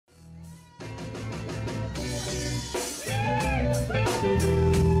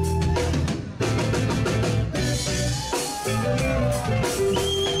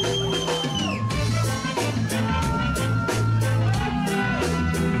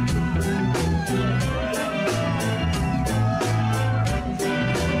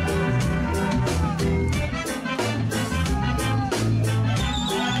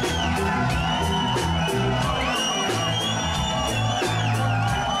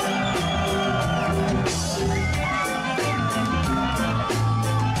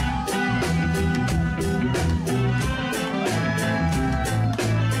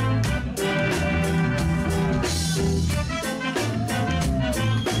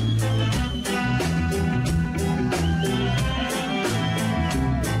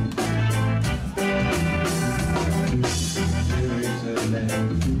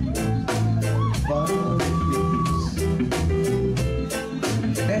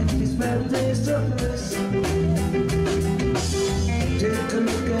bad days of rest. Take a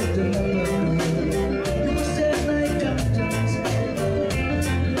look at the number. You said my conscience,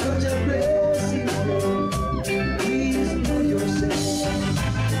 but your blessing. Please know yourself.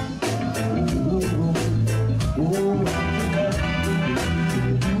 Oh, Africa,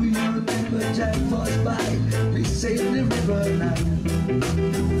 do you remember Jack was by? We sailed the river now.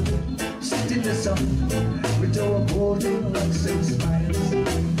 Sit in the sun with our golden locks and smiles.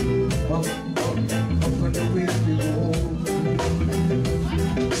 Up, up, up on the wind we go.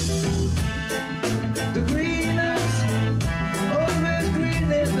 The green house, always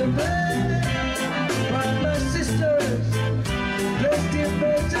green in the bed. While my sisters blessed in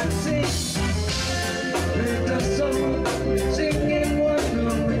birds and sing. Let us song, singing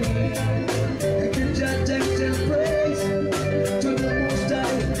one way. Give Jah thanks and praise to the Most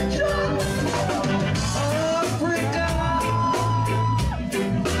High. Africa,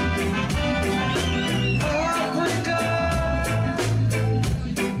 Africa,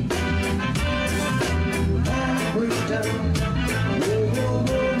 Africa, oh,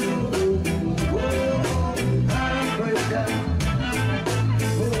 oh, oh, oh, Africa,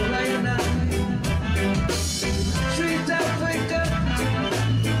 oh, Lionel. Sweet Africa,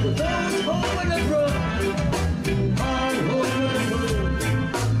 for those over the road, all over the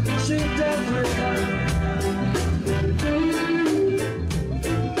world. Sweet Africa.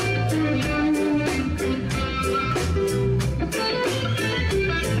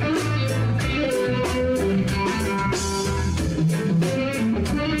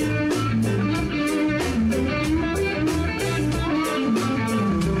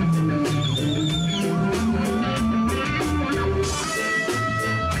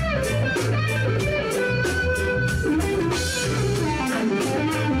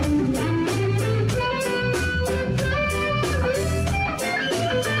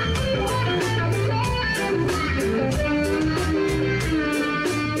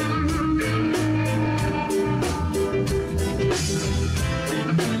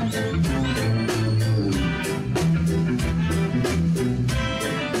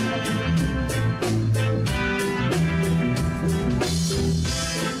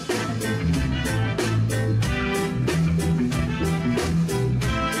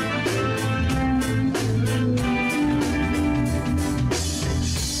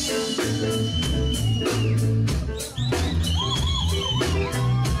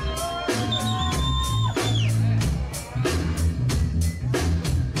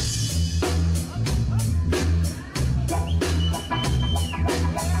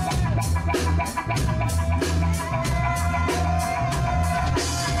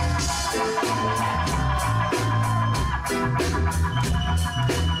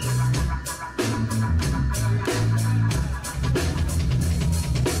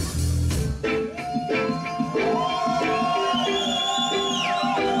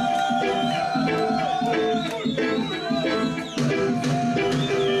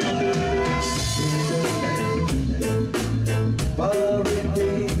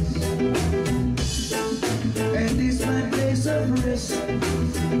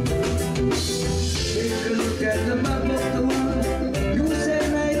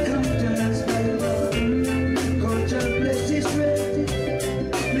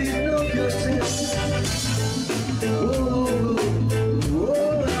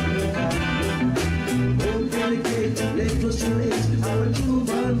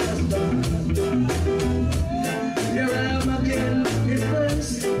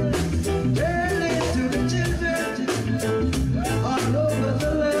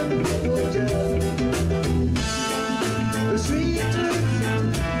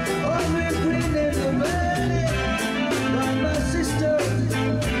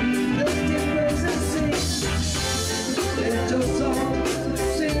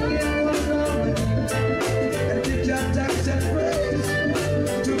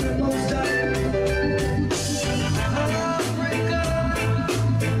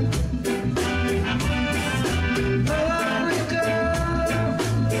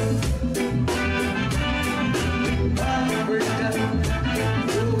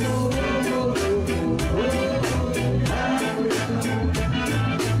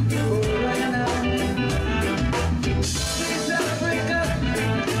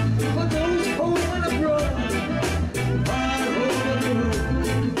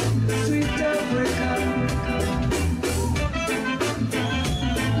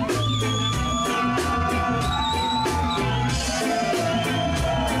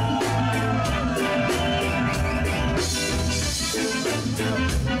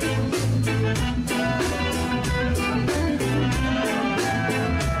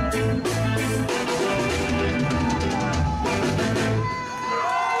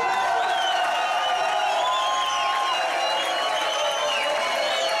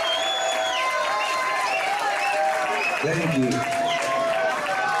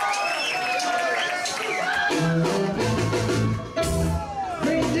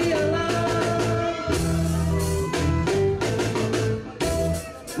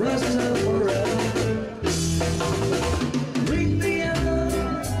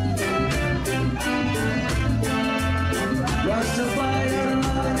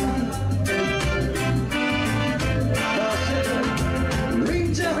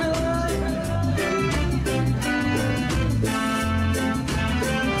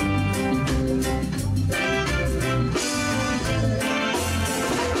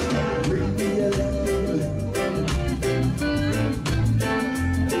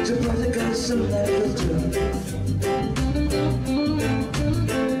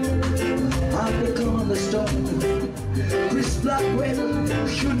 the stone. Chris Blackwell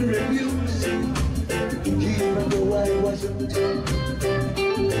shouldn't refuse, even though I wasn't the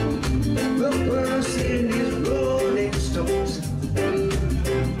person in his Rolling Stones.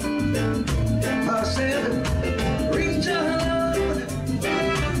 I said, reach out,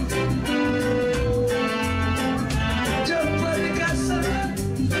 jump for the castle,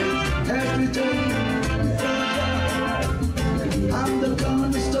 every time. I'm the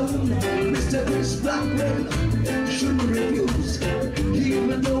cornerstone, Mr. Chris Blackwell shouldn't refuse,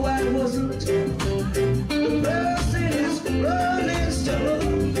 even though I wasn't the person in his Rolling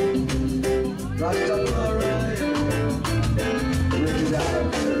Stones. Rastafari, break it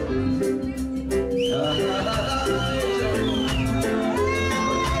out.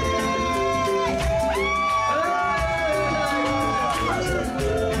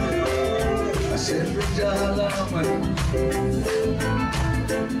 I said, IJAHMAN,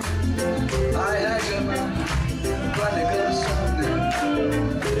 IJAHMAN, prodigal son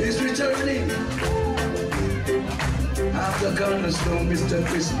is returning. After cornerstone, Mr.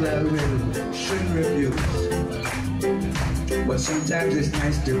 Chris Blackwell shouldn't refuse, but sometimes it's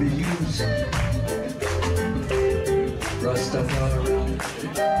nice to be used. Rastafari.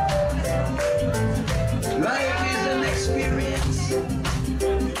 Life is an experience,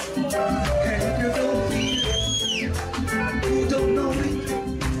 and if you don't feel it, you don't know it.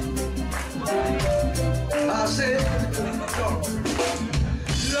 I said,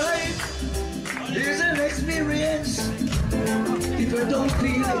 life is an experience. If you don't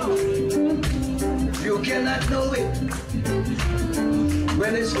feel it, you cannot know it.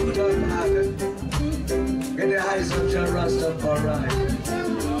 When it's good or bad, in the eyes of Jah Rastafari,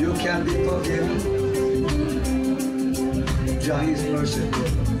 you can be forgiven. Jah is merciful.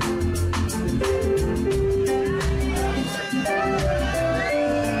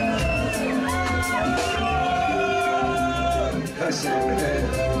 I said,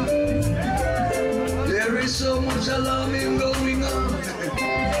 there is so much alarming going on.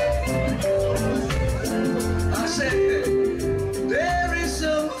 I said, there is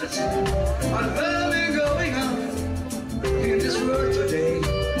so much alarming going on in this world today.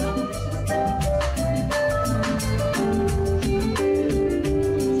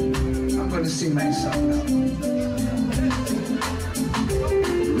 I'm going to sing my song now.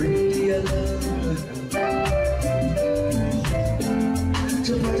 Ring the alarm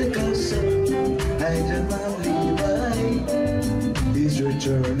to prodigal son, IJAHMAN Levi is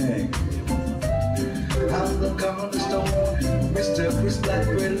returning. I'm the cornerstone, Mr. Chris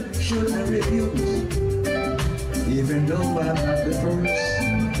Blackwell shouldn't refuse, even though I'm not the first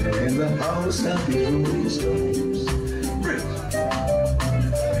in the house of the Rolling Stones.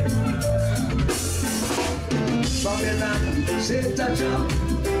 Babylon, set a trap,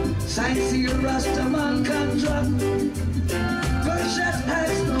 sign seal Rastaman contract. Gunshot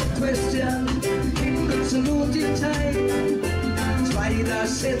has no question, in good saluting time. Spider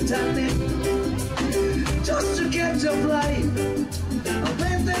set on it, just to catch a fly. And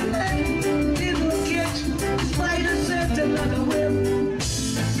when the net didn't catch, spider set another web.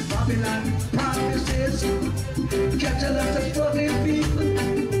 Babylon promises, catch a lot of struggling people.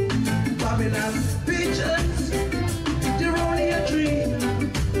 Babylon pigeons, they're only a dream.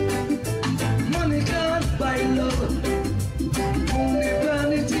 Money can't buy love, only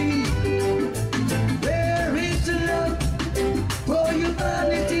vanity. Where is the love for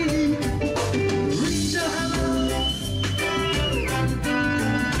humanity? Reach out,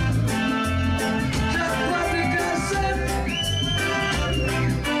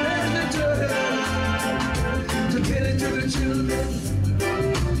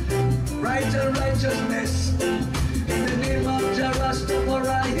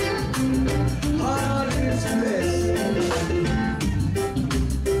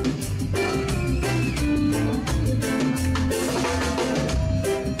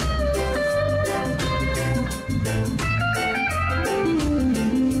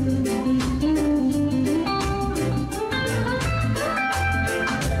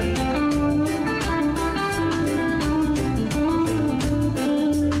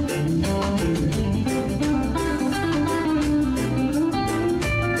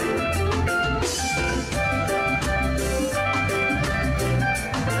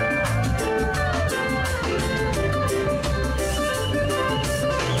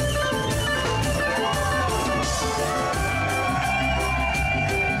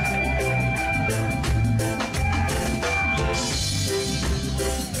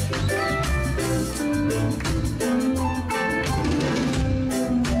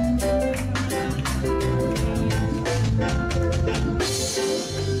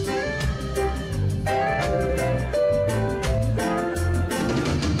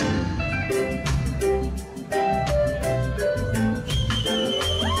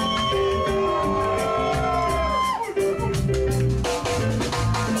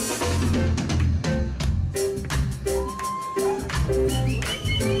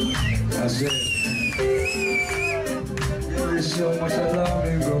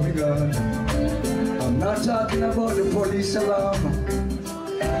 about the police alarm.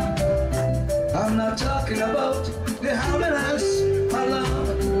 I'm not talking about the ambulance alarm.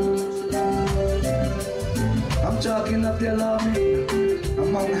 I'm talking of the alarming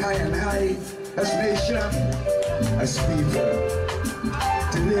among high and high as nation, as people,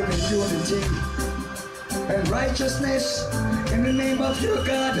 to live in unity and righteousness in the name of your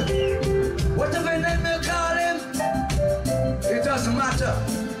God. Whatever name you call him, it doesn't matter.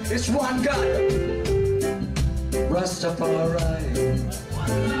 It's one God. Rastafari.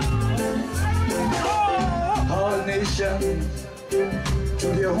 All nations to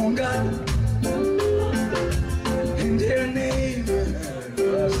their own God. In their name,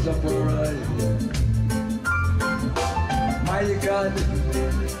 Rastafari. My God,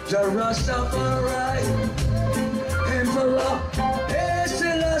 the Rastafari. Emperor,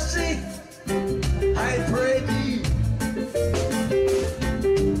 Selassie, I pray thee.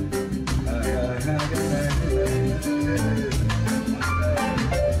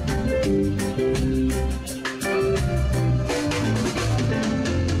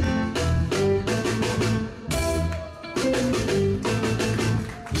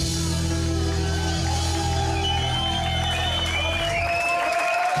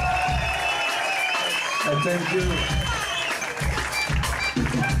 Thank you.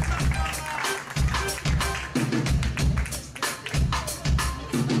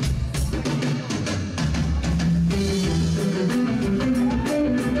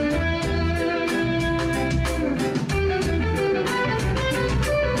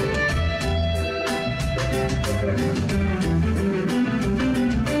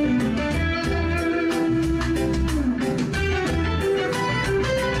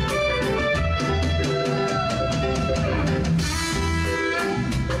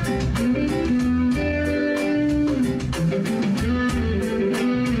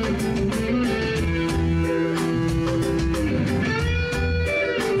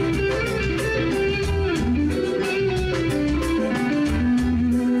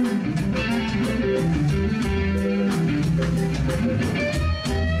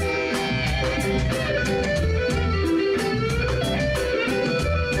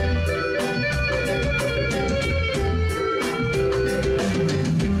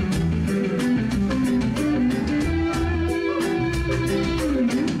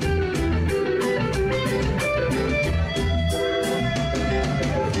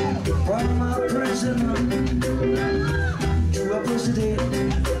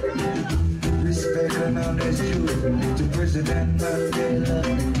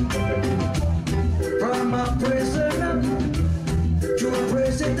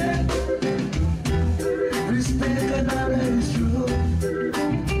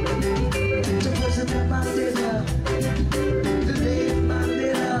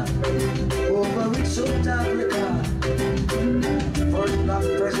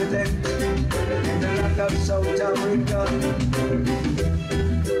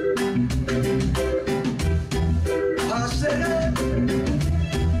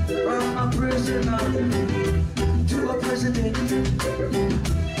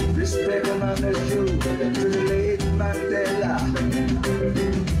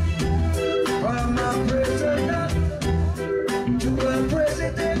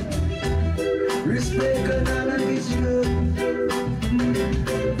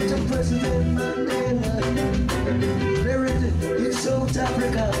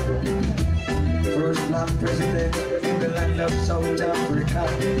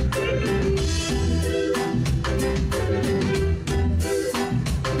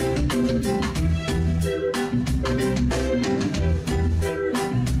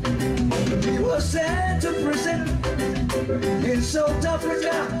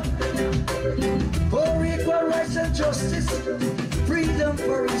 Freedom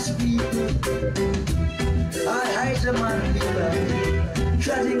for his people. IJAHMAN LEVI,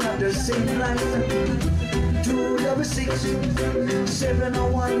 treading on the same line. 266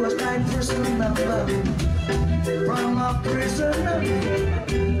 701 was my personal number. From a prisoner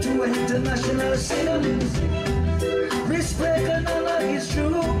to an international singer, respect and honor is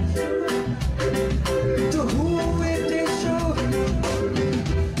true. To whom it is true,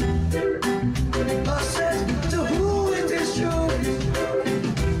 I said to whom it is true.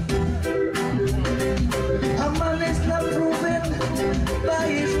 A man is not proven by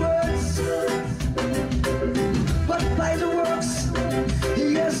his words, but by the works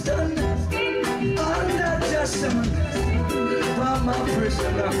he has done. Under judgment, from a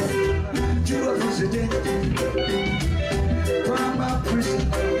prisoner to a president, from a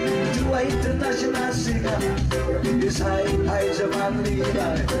prisoner to an international singer, is IJAHMAN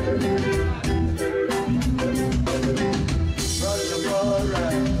LEVI.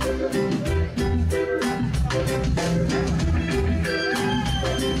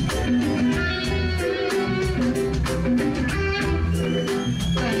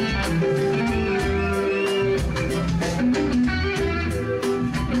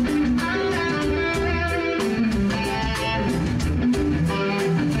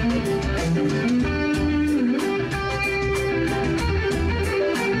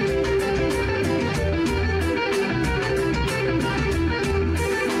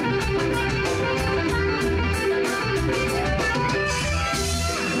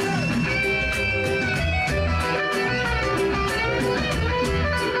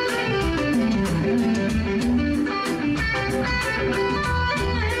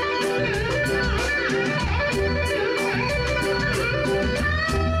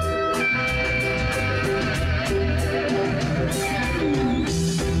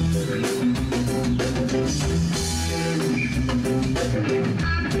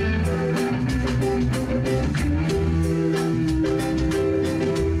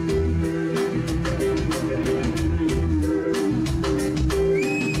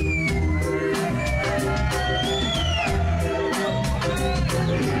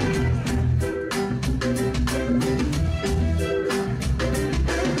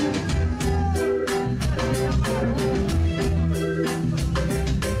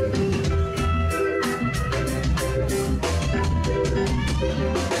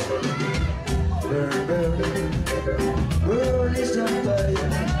 World is on fire.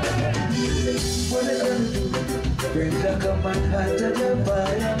 What are gonna do? Bring the command heart to the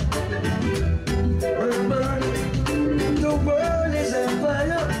fire. Burn, burn. The world is on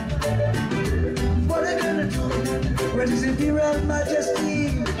fire. What are gonna do? When is imperial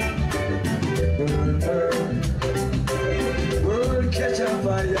majesty? Burn, burn. World catch on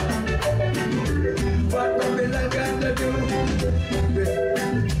fire. What Babylon gonna do?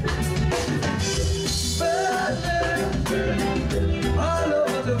 All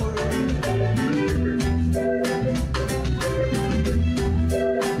over the world,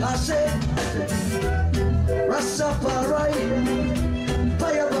 I say, Rastafari,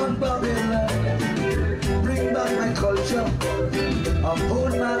 fire on Babylon, bring back my culture,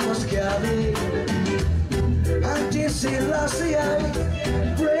 uphold my Muscali, anti-Selassie,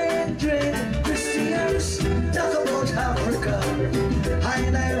 brain drain Christians, talk about Africa, high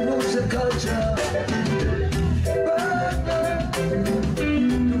Nile roots and culture.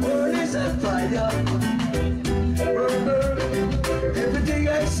 The world is on fire. Burn, burn. Everything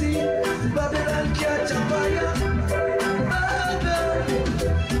I see, Babylon catch on fire. Burn,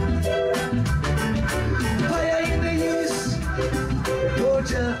 fire in the east,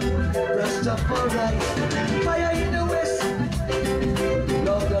 Georgia, Rastafari. Fire in the west,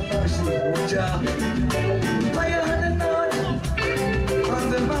 Lord of mercy, Georgia. Fire in the north, on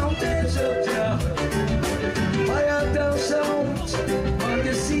the mountains of Jah. Fire down south on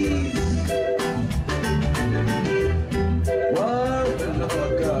the seas. War,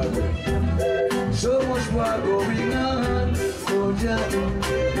 Lord God. So much war going on. Oh, yeah.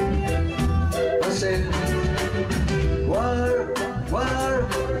 I said, war, war,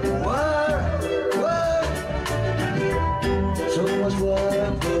 war, war. So much war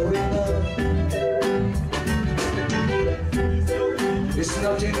going on. It's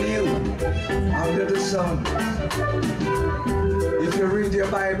nothing new under the sun. If you read your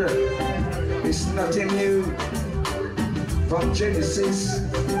Bible, it's nothing new. From Genesis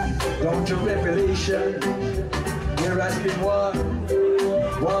down to Revelation, there has been war,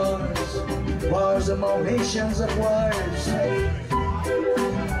 wars among nations of wars.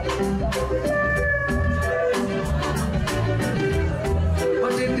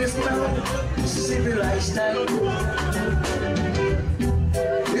 But in this now civilized time,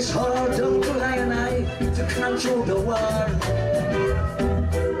 it's hard to I and I to control the war.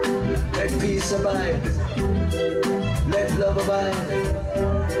 Let peace abide, let love abide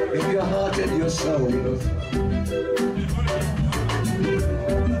in your heart and your soul.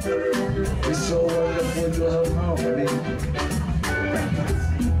 It's so wonderful to have harmony.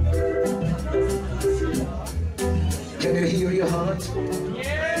 Can you hear your heart?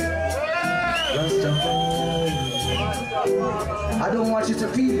 I don't want you to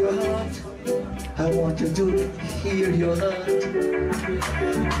feel your heart. I want you to hear your heart.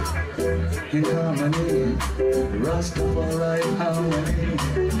 In harmony, Rastafari harmony.